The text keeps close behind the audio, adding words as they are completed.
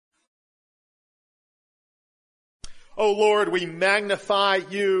O Lord, we magnify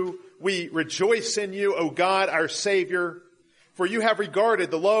you. We rejoice in you, O God, our Savior. For you have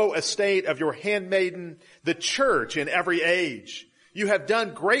regarded the low estate of your handmaiden, the church in every age. You have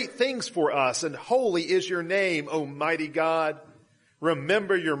done great things for us, and holy is your name, O mighty God.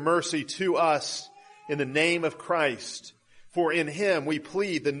 Remember your mercy to us in the name of Christ. For in him we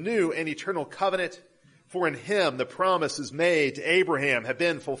plead the new and eternal covenant. For in him the promises made to Abraham have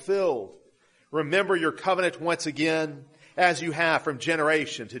been fulfilled. Remember your covenant once again, as you have from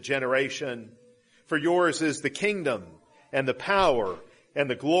generation to generation. For yours is the kingdom and the power and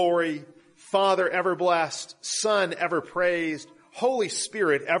the glory, Father ever blessed, Son ever praised, Holy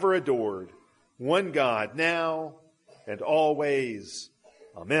Spirit ever adored, one God now and always.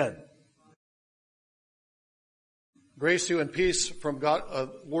 Amen. Grace to you and peace from God,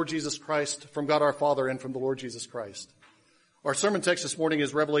 Lord Jesus Christ, from God our Father and from the Lord Jesus Christ. Our sermon text this morning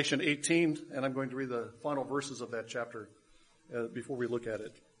is Revelation 18, and I'm going to read the final verses of that chapter before we look at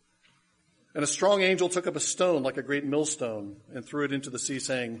it. And a strong angel took up a stone like a great millstone and threw it into the sea,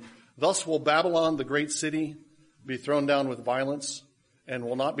 saying, Thus will Babylon, the great city, be thrown down with violence and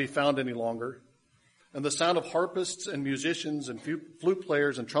will not be found any longer. And the sound of harpists and musicians and flute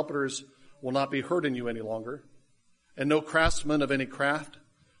players and trumpeters will not be heard in you any longer. And no craftsman of any craft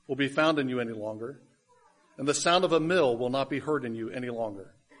will be found in you any longer. And the sound of a mill will not be heard in you any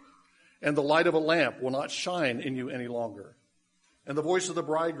longer. And the light of a lamp will not shine in you any longer. And the voice of the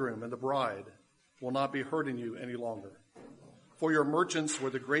bridegroom and the bride will not be heard in you any longer. For your merchants were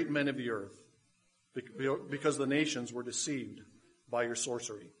the great men of the earth, because the nations were deceived by your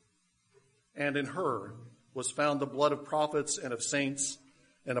sorcery. And in her was found the blood of prophets and of saints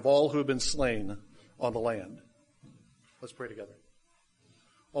and of all who have been slain on the land. Let's pray together.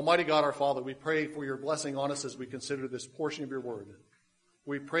 Almighty God, our Father, we pray for your blessing on us as we consider this portion of your word.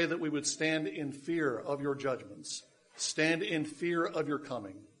 We pray that we would stand in fear of your judgments, stand in fear of your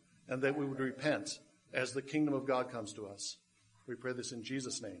coming, and that we would repent as the kingdom of God comes to us. We pray this in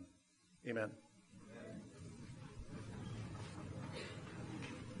Jesus' name. Amen.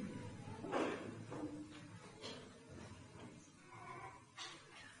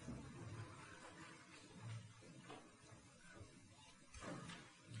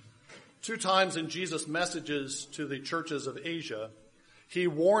 Two times in Jesus' messages to the churches of Asia, he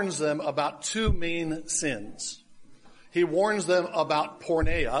warns them about two main sins. He warns them about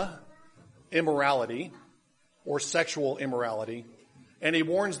porneia, immorality, or sexual immorality, and he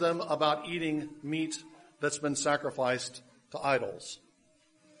warns them about eating meat that's been sacrificed to idols.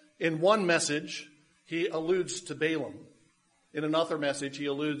 In one message, he alludes to Balaam. In another message, he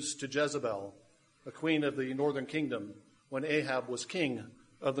alludes to Jezebel, a queen of the northern kingdom, when Ahab was king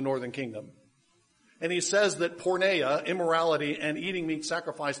of the northern kingdom. And he says that porneia, immorality, and eating meat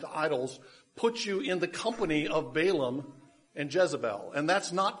sacrificed to idols puts you in the company of Balaam and Jezebel. And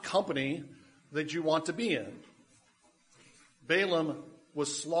that's not company that you want to be in. Balaam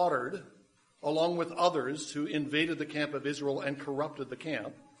was slaughtered along with others who invaded the camp of Israel and corrupted the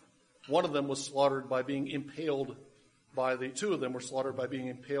camp. One of them was slaughtered by being impaled two of them were slaughtered by being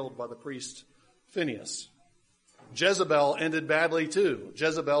impaled by the priest Phinehas. Jezebel ended badly too.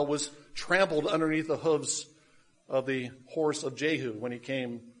 Jezebel was trampled underneath the hooves of the horse of Jehu when he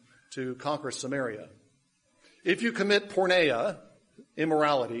came to conquer Samaria. If you commit porneia,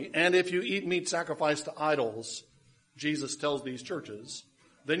 immorality, and if you eat meat sacrificed to idols, Jesus tells these churches,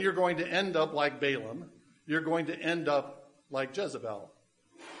 then you're going to end up like Balaam. You're going to end up like Jezebel.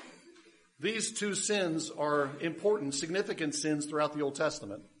 These two sins are important, significant sins throughout the Old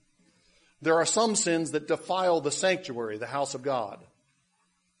Testament. There are some sins that defile the sanctuary, the house of God.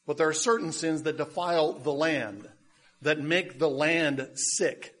 But there are certain sins that defile the land, that make the land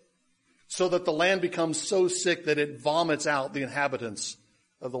sick, so that the land becomes so sick that it vomits out the inhabitants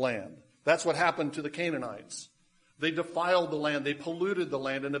of the land. That's what happened to the Canaanites. They defiled the land, they polluted the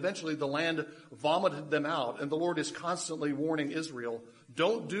land, and eventually the land vomited them out. And the Lord is constantly warning Israel,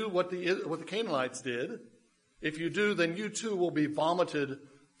 don't do what the Canaanites did. If you do, then you too will be vomited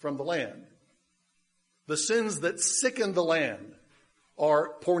from the land. The sins that sicken the land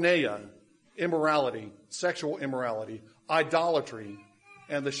are porneia, immorality, sexual immorality, idolatry,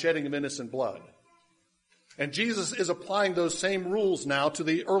 and the shedding of innocent blood. And Jesus is applying those same rules now to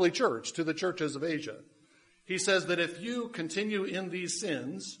the early church, to the churches of Asia. He says that if you continue in these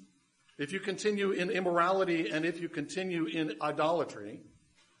sins, if you continue in immorality, and if you continue in idolatry,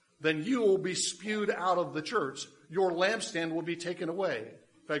 then you will be spewed out of the church. Your lampstand will be taken away.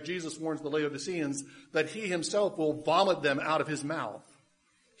 In fact, Jesus warns the Laodiceans that he himself will vomit them out of his mouth.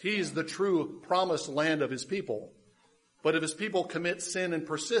 He's the true promised land of his people. But if his people commit sin and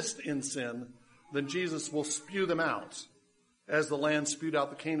persist in sin, then Jesus will spew them out as the land spewed out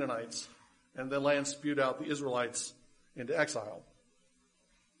the Canaanites and the land spewed out the Israelites into exile.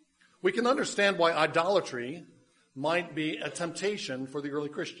 We can understand why idolatry might be a temptation for the early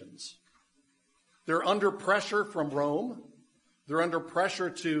Christians. They're under pressure from Rome. They're under pressure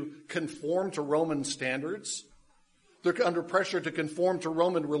to conform to Roman standards. They're under pressure to conform to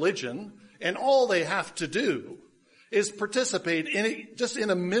Roman religion. And all they have to do is participate just in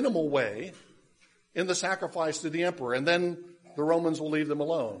a minimal way in the sacrifice to the emperor. And then the Romans will leave them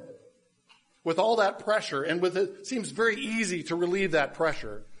alone. With all that pressure, and it seems very easy to relieve that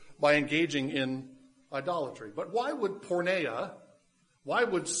pressure by engaging in idolatry. But why would porneia, why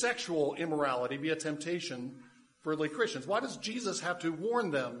would sexual immorality be a temptation for early Christians? Why does Jesus have to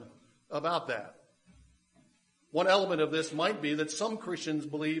warn them about that? One element of this might be that some Christians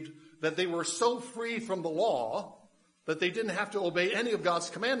believed that they were so free from the law that they didn't have to obey any of God's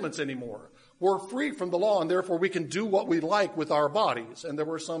commandments anymore. We're free from the law, and therefore we can do what we like with our bodies. And there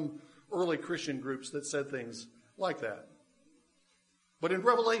were some early Christian groups that said things like that. But in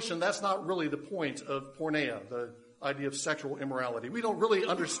Revelation, that's not really the point of porneia, the idea of sexual immorality. We don't really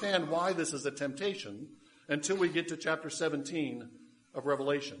understand why this is a temptation until we get to chapter 17 of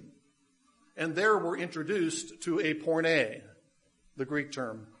Revelation. And there we're introduced to a porne, the Greek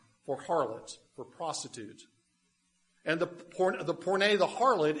term for harlot, for prostitute. And the porne, the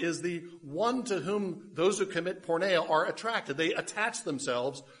harlot, is the one to whom those who commit porneia are attracted. They attach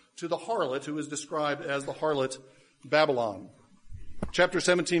themselves to the harlot, who is described as the harlot Babylon. Chapter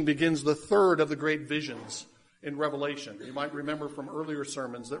 17 begins the third of the great visions in Revelation. You might remember from earlier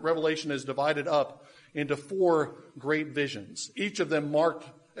sermons that Revelation is divided up into 4 great visions, each of them marked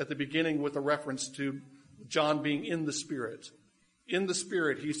at the beginning with a reference to John being in the Spirit. In the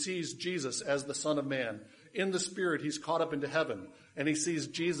Spirit, he sees Jesus as the Son of Man. In the Spirit, he's caught up into heaven, and he sees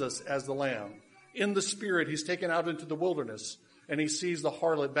Jesus as the Lamb. In the Spirit, he's taken out into the wilderness, and he sees the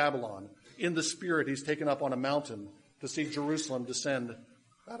harlot Babylon. In the Spirit, he's taken up on a mountain to see Jerusalem descend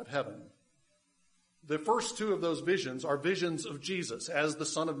out of heaven. The first 2 of those visions are visions of Jesus as the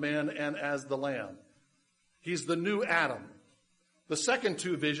Son of Man and as the Lamb. He's the new Adam. The second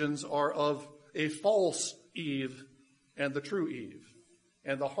 2 visions are of a false Eve and the true Eve.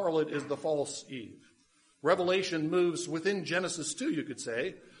 And the harlot is the false Eve. Revelation moves within Genesis 2, you could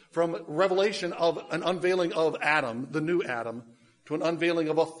say, from revelation of an unveiling of Adam, the new Adam, to an unveiling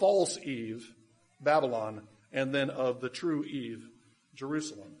of a false Eve, Babylon, and then of the true Eve,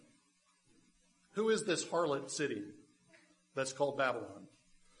 Jerusalem. Who is this harlot city that's called Babylon?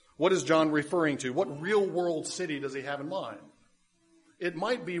 What is John referring to? What real-world city does he have in mind? It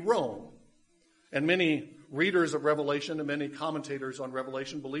might be Rome. And many readers of Revelation and many commentators on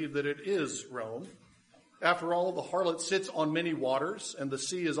Revelation believe that it is Rome. After all, the harlot sits on many waters, and the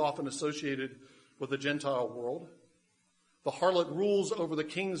sea is often associated with the Gentile world. The harlot rules over the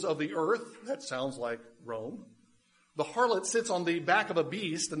kings of the earth. That sounds like Rome. The harlot sits on the back of a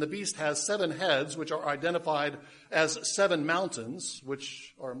beast, and the beast has 7 heads, which are identified as 7 mountains,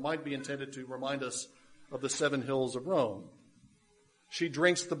 which might be intended to remind us of the 7 hills of Rome. She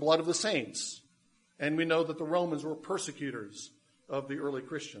drinks the blood of the saints, and we know that the Romans were persecutors of the early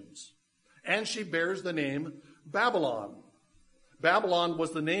Christians. And she bears the name Babylon. Babylon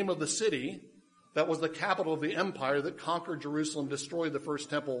was the name of the city that was the capital of the empire that conquered Jerusalem, destroyed the first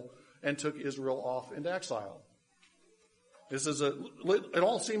temple, and took Israel off into exile. It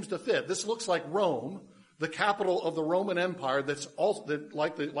all seems to fit. This looks like Rome, the capital of the Roman Empire that's also,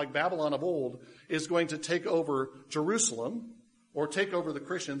 like Babylon of old, is going to take over Jerusalem or take over the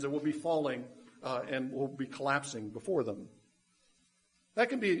Christians and will be falling and will be collapsing before them. That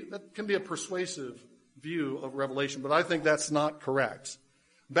can be a persuasive view of Revelation, but I think that's not correct.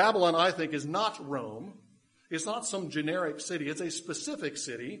 Babylon, I think, is not Rome. It's not some generic city. It's a specific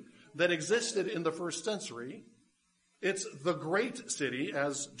city that existed in the first century. It's the great city,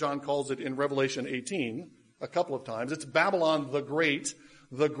 as John calls it in Revelation 18 a couple of times. It's Babylon the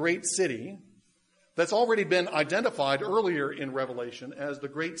great city that's already been identified earlier in Revelation as the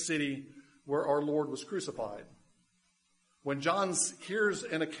great city where our Lord was crucified. When John hears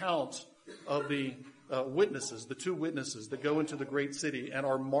an account of the witnesses, the 2 witnesses that go into the great city and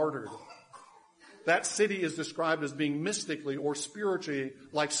are martyred, that city is described as being mystically or spiritually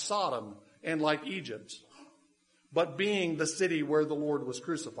like Sodom and like Egypt, but being the city where the Lord was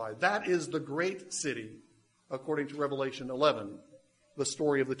crucified. That is the great city, according to Revelation 11, the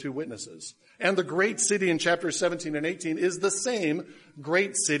story of the 2 witnesses. And the great city in chapters 17 and 18 is the same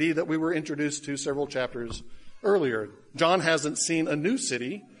great city that we were introduced to several chapters earlier. John hasn't seen a new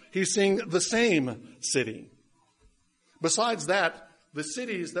city. He's seeing the same city. Besides that, The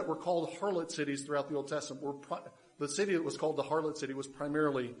cities that were called harlot cities throughout the Old Testament the city that was called the harlot city was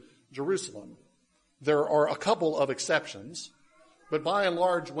primarily Jerusalem. There are a couple of exceptions, but by and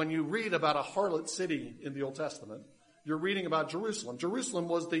large, when you read about a harlot city in the Old Testament, you're reading about Jerusalem. Jerusalem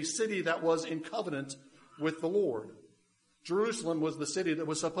was the city that was in covenant with the Lord. Jerusalem was the city that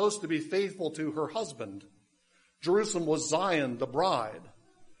was supposed to be faithful to her husband. Jerusalem was Zion, the bride.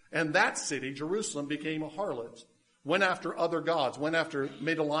 And that city, Jerusalem, became a harlot, went after other gods,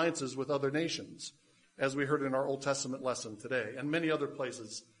 made alliances with other nations, as we heard in our Old Testament lesson today, and many other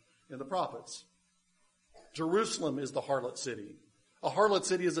places in the prophets. Jerusalem is the harlot city. A harlot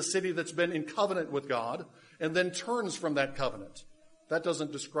city is a city that's been in covenant with God and then turns from that covenant. That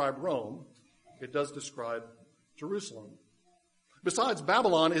doesn't describe Rome. It does describe Jerusalem. Besides,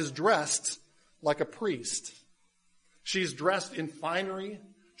 Babylon is dressed like a priest. She's dressed in finery.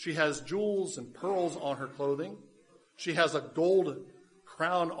 She has jewels and pearls on her clothing. She has a gold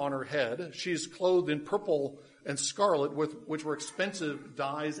crown on her head. She's clothed in purple and scarlet, which were expensive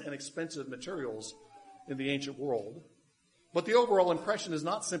dyes and expensive materials in the ancient world. But the overall impression is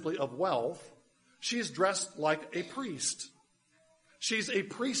not simply of wealth. She's dressed like a priest. She's a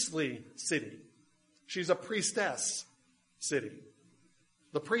priestly city. She's a priestess city.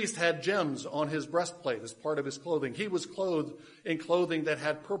 The priest had gems on his breastplate as part of his clothing. He was clothed in clothing that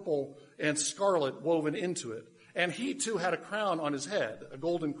had purple and scarlet woven into it. And he too had a crown on his head, a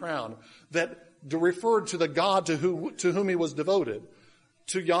golden crown, that referred to the God to whom he was devoted,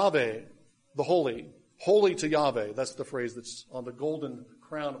 to Yahweh, the holy. Holy to Yahweh, that's the phrase that's on the golden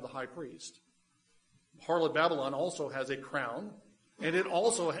crown of the high priest. Harlot Babylon also has a crown, and it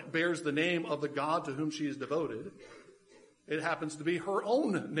also bears the name of the God to whom she is devoted. It happens to be her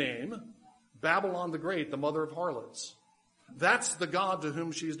own name, Babylon the Great, the mother of harlots. That's the God to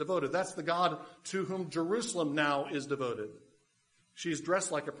whom she is devoted. That's the God to whom Jerusalem now is devoted. She's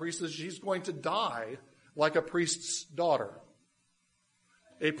dressed like a priestess. She's going to die like a priest's daughter.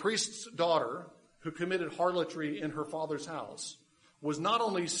 A priest's daughter who committed harlotry in her father's house was not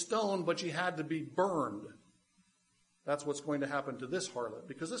only stoned, but she had to be burned. That's what's going to happen to this harlot,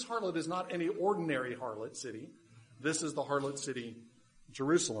 because this harlot is not any ordinary harlot city. This is the harlot city,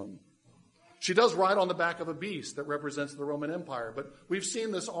 Jerusalem. She does ride on the back of a beast that represents the Roman Empire, but we've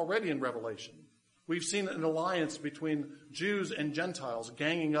seen this already in Revelation. We've seen an alliance between Jews and Gentiles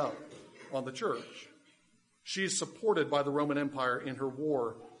ganging up on the church. She's supported by the Roman Empire in her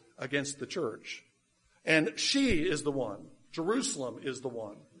war against the church. And she is the one. Jerusalem is the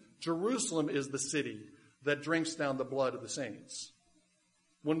one. Jerusalem is the city that drinks down the blood of the saints.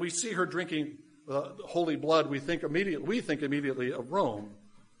 When we see her drinking holy blood, we think immediately of Rome,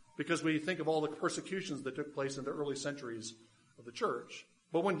 because we think of all the persecutions that took place in the early centuries of the church.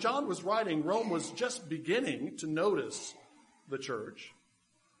 But when John was writing, Rome was just beginning to notice the church.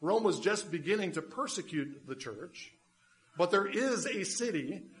 Rome was just beginning to persecute the church. But there is a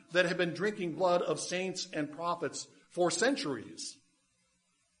city that had been drinking blood of saints and prophets for centuries.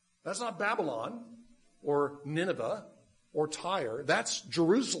 That's not Babylon or Nineveh or Tyre. That's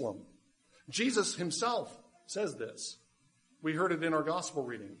Jerusalem. Jesus himself says this. We heard it in our gospel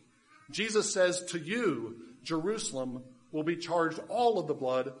reading. Jesus says, "To you, Jerusalem, will be charged all of the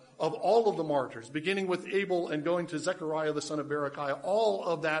blood of all of the martyrs, beginning with Abel and going to Zechariah the son of Berechiah. All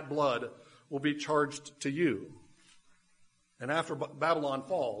of that blood will be charged to you." And after Babylon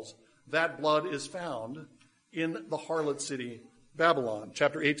falls, that blood is found in the harlot city, Babylon.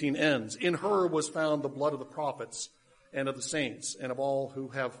 Chapter 18 ends. "In her was found the blood of the prophets and of the saints and of all who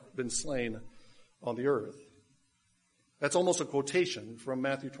have been slain on the earth." That's almost a quotation from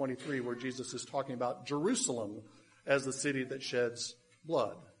Matthew 23, where Jesus is talking about Jerusalem as the city that sheds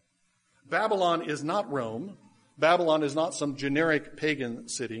blood. Babylon is not Rome. Babylon is not some generic pagan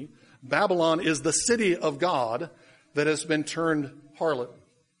city. Babylon is the city of God that has been turned harlot,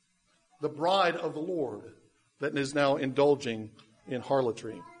 the bride of the Lord that is now indulging in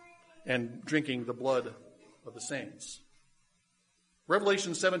harlotry and drinking the blood of the saints.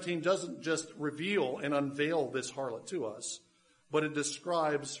 Revelation 17 doesn't just reveal and unveil this harlot to us, but it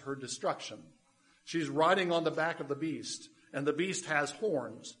describes her destruction. She's riding on the back of the beast, and the beast has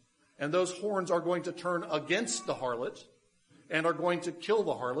horns, and those horns are going to turn against the harlot and are going to kill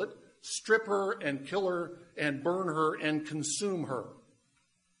the harlot, strip her and kill her and burn her and consume her.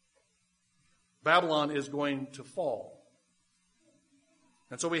 Babylon is going to fall.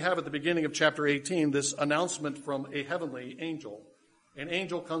 And so we have at the beginning of chapter 18 this announcement from a heavenly angel. An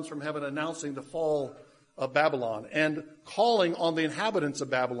angel comes from heaven announcing the fall of Babylon and calling on the inhabitants of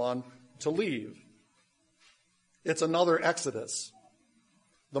Babylon to leave. It's another exodus.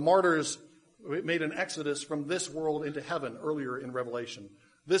 The martyrs made an exodus from this world into heaven earlier in Revelation.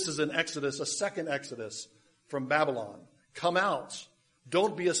 This is an exodus, a second exodus from Babylon. Come out.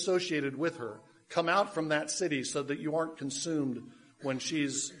 Don't be associated with her. Come out from that city so that you aren't consumed when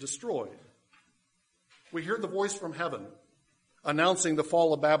she's destroyed. We hear the voice from heaven announcing the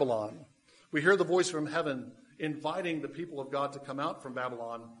fall of Babylon. We hear the voice from heaven inviting the people of God to come out from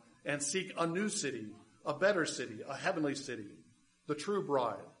Babylon and seek a new city, a better city, a heavenly city, the true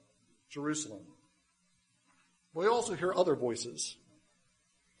bride, Jerusalem. We also hear other voices.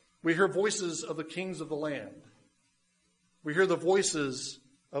 We hear voices of the kings of the land. We hear the voices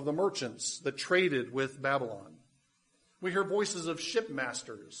of the merchants that traded with Babylon. We hear voices of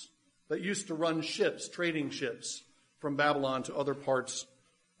shipmasters that used to run ships, trading ships from Babylon to other parts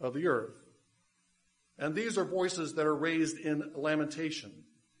of the earth. And these are voices that are raised in lamentation.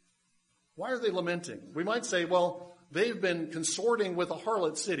 Why are they lamenting? We might say, well, they've been consorting with a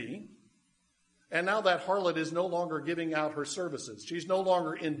harlot city, and now that harlot is no longer giving out her services. She's no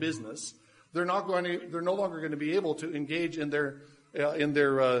longer in business. They're no longer going to be able to engage in their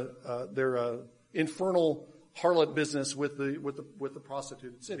infernal harlot business with the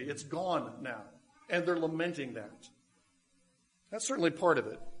prostituted city. It's gone now, and they're lamenting that. That's certainly part of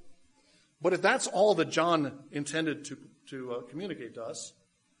it. But if that's all that John intended to communicate to us,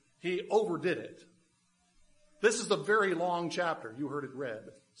 he overdid it. This is a very long chapter. You heard it read,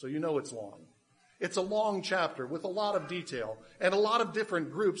 so you know it's long. It's a long chapter with a lot of detail and a lot of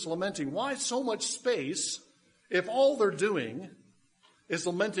different groups lamenting. Why so much space if all they're doing is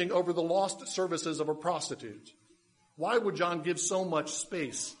lamenting over the lost services of a prostitute? Why would John give so much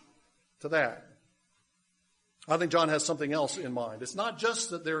space to that? I think John has something else in mind. It's not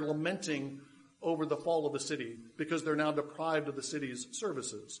just that they're lamenting over the fall of the city because they're now deprived of the city's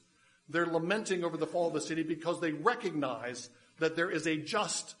services. They're lamenting over the fall of the city because they recognize that there is a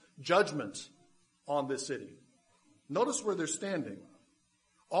just judgment on this city. Notice where they're standing.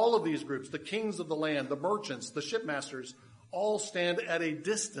 All of these groups, the kings of the land, the merchants, the shipmasters, all stand at a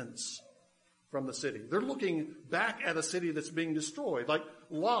distance from the city. They're looking back at a city that's being destroyed, like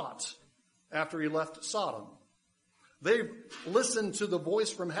Lot after he left Sodom. They've listened to the voice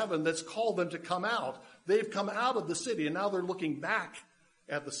from heaven that's called them to come out. They've come out of the city, and now they're looking back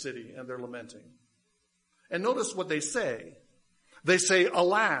at the city, and they're lamenting. And notice what they say. They say,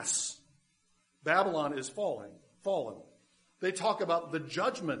 alas, Babylon is fallen. They talk about the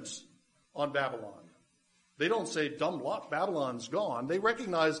judgment on Babylon. They don't say, dumb luck, Babylon's gone. They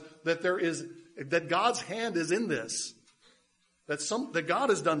recognize that that God's hand is in this. That God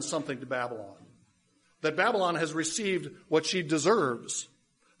has done something to Babylon. That Babylon has received what she deserves.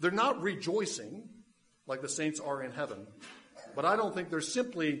 They're not rejoicing like the saints are in heaven. But I don't think they're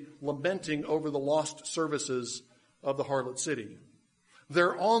simply lamenting over the lost services of the harlot city.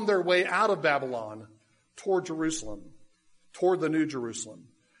 They're on their way out of Babylon toward Jerusalem, toward the new Jerusalem.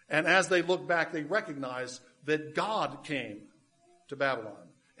 And as they look back, they recognize that God came to Babylon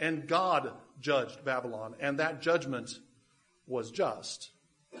and God judged Babylon, and that judgment was just.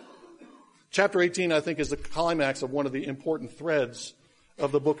 Chapter 18, I think, is the climax of one of the important threads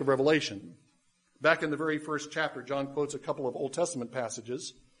of the book of Revelation. Back in the very first chapter, John quotes a couple of Old Testament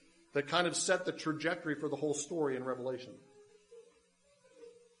passages that kind of set the trajectory for the whole story in Revelation.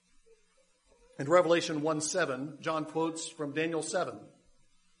 In Revelation 1:7, John quotes from Daniel 7.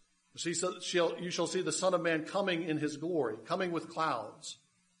 You shall see the Son of Man coming in his glory, coming with clouds.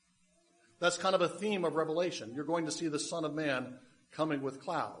 That's kind of a theme of Revelation. You're going to see the Son of Man coming with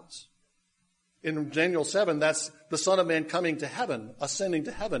clouds. In Daniel 7, that's the Son of Man coming to heaven, ascending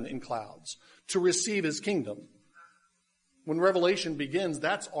to heaven in clouds to receive his kingdom. When Revelation begins,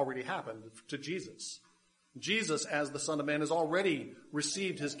 that's already happened to Jesus. Jesus, as the Son of Man, has already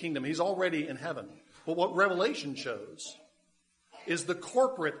received his kingdom. He's already in heaven. But what Revelation shows is the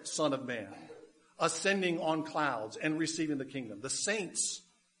corporate Son of Man ascending on clouds and receiving the kingdom. The saints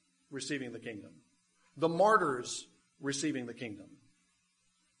receiving the kingdom. The martyrs receiving the kingdom.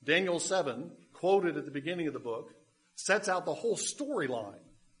 Daniel 7, quoted at the beginning of the book, sets out the whole storyline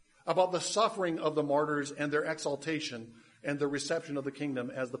about the suffering of the martyrs and their exaltation and the reception of the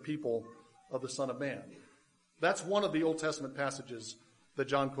kingdom as the people of the Son of Man. That's one of the Old Testament passages that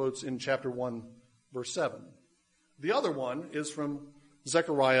John quotes in chapter 1, verse 7. The other one is from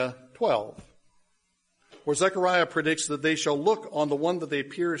Zechariah 12, where Zechariah predicts that they shall look on the one that they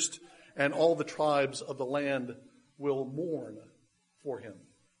pierced, and all the tribes of the land will mourn for him.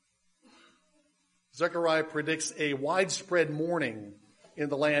 Zechariah predicts a widespread mourning in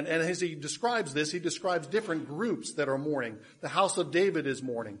the land. And as he describes this, he describes different groups that are mourning. The house of David is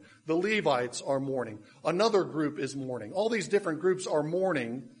mourning. The Levites are mourning. Another group is mourning. All these different groups are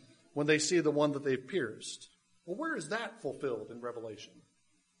mourning when they see the one that they've pierced. Well, where is that fulfilled in Revelation?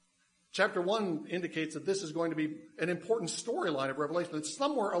 Chapter 1 indicates that this is going to be an important storyline of Revelation. That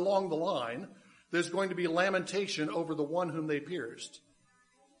somewhere along the line, there's going to be lamentation over the one whom they pierced.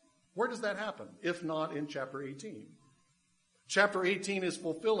 Where does that happen, if not in chapter 18? Chapter 18 is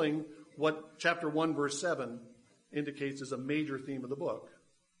fulfilling what chapter 1, verse 7 indicates is a major theme of the book.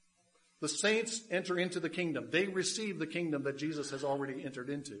 The saints enter into the kingdom. They receive the kingdom that Jesus has already entered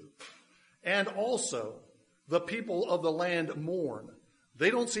into. And also, the people of the land mourn. They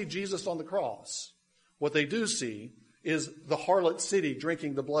don't see Jesus on the cross. What they do see is the harlot city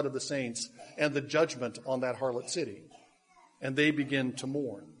drinking the blood of the saints and the judgment on that harlot city. And they begin to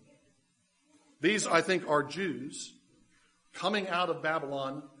mourn. These, I think, are Jews coming out of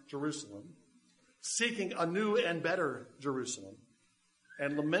Babylon, Jerusalem, seeking a new and better Jerusalem,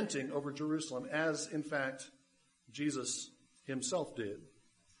 and lamenting over Jerusalem as, in fact, Jesus himself did.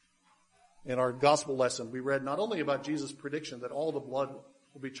 In our gospel lesson, we read not only about Jesus' prediction that all the blood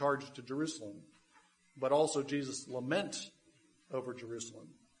will be charged to Jerusalem, but also Jesus' lament over Jerusalem.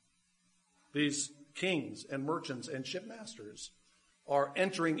 These kings and merchants and shipmasters are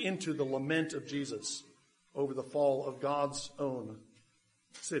entering into the lament of Jesus over the fall of God's own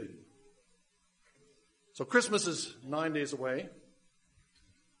city. So Christmas is 9 days away.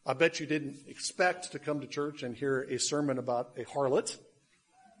 I bet you didn't expect to come to church and hear a sermon about a harlot.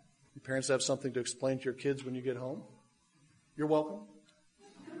 Your parents have something to explain to your kids when you get home. You're welcome.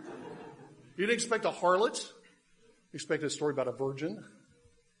 You didn't expect a harlot. You expected a story about a virgin.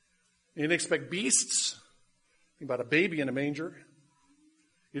 You didn't expect beasts. Think about a baby in a manger.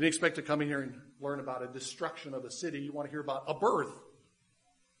 You didn't expect to come in here and learn about a destruction of a city. You want to hear about a birth.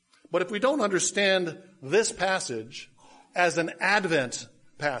 But if we don't understand this passage as an Advent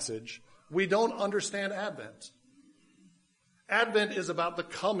passage, we don't understand Advent. Advent is about the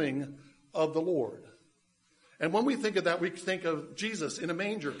coming of the Lord. And when we think of that, we think of Jesus in a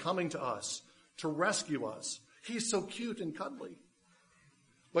manger coming to us to rescue us. He's so cute and cuddly.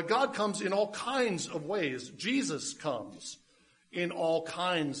 But God comes in all kinds of ways. Jesus comes in all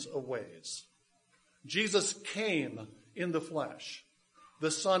kinds of ways. Jesus came in the flesh. The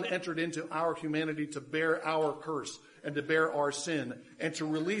Son entered into our humanity to bear our curse and to bear our sin and to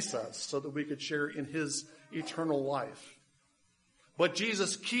release us so that we could share in his eternal life. But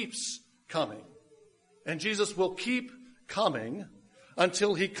Jesus keeps coming. And Jesus will keep coming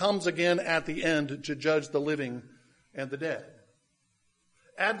until he comes again at the end to judge the living and the dead.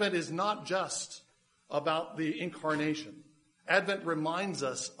 Advent is not just about the incarnation. Advent reminds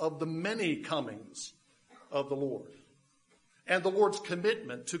us of the many comings of the Lord and the Lord's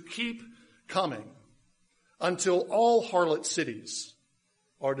commitment to keep coming until all harlot cities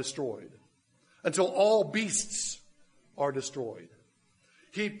are destroyed, until all beasts are destroyed.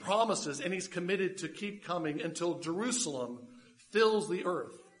 He promises and he's committed to keep coming until Jerusalem fills the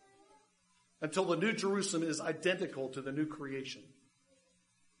earth, until the new Jerusalem is identical to the new creation.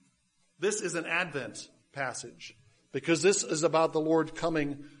 This is an Advent passage because this is about the Lord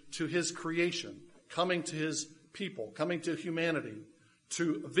coming to his creation, coming to his people, coming to humanity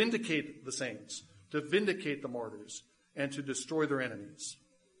to vindicate the saints, to vindicate the martyrs, and to destroy their enemies.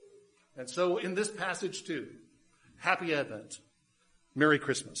 And so in this passage too, happy Advent. Merry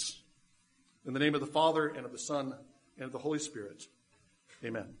Christmas. In the name of the Father, and of the Son, and of the Holy Spirit.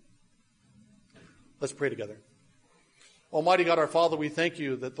 Amen. Let's pray together. Almighty God, our Father, we thank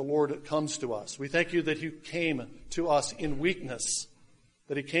you that the Lord comes to us. We thank you that he came to us in weakness,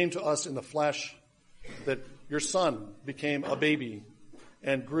 that he came to us in the flesh, that your Son became a baby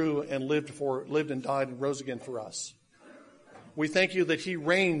and grew and lived and died and rose again for us. We thank you that he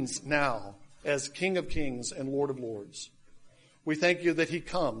reigns now as King of Kings and Lord of Lords. We thank you that he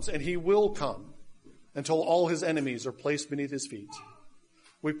comes, and he will come until all his enemies are placed beneath his feet.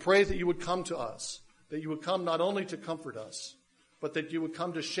 We pray that you would come to us, that you would come not only to comfort us, but that you would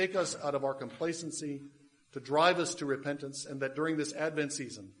come to shake us out of our complacency, to drive us to repentance, and that during this Advent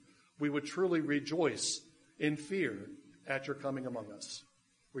season, we would truly rejoice in fear at your coming among us.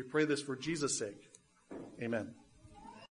 We pray this for Jesus' sake. Amen.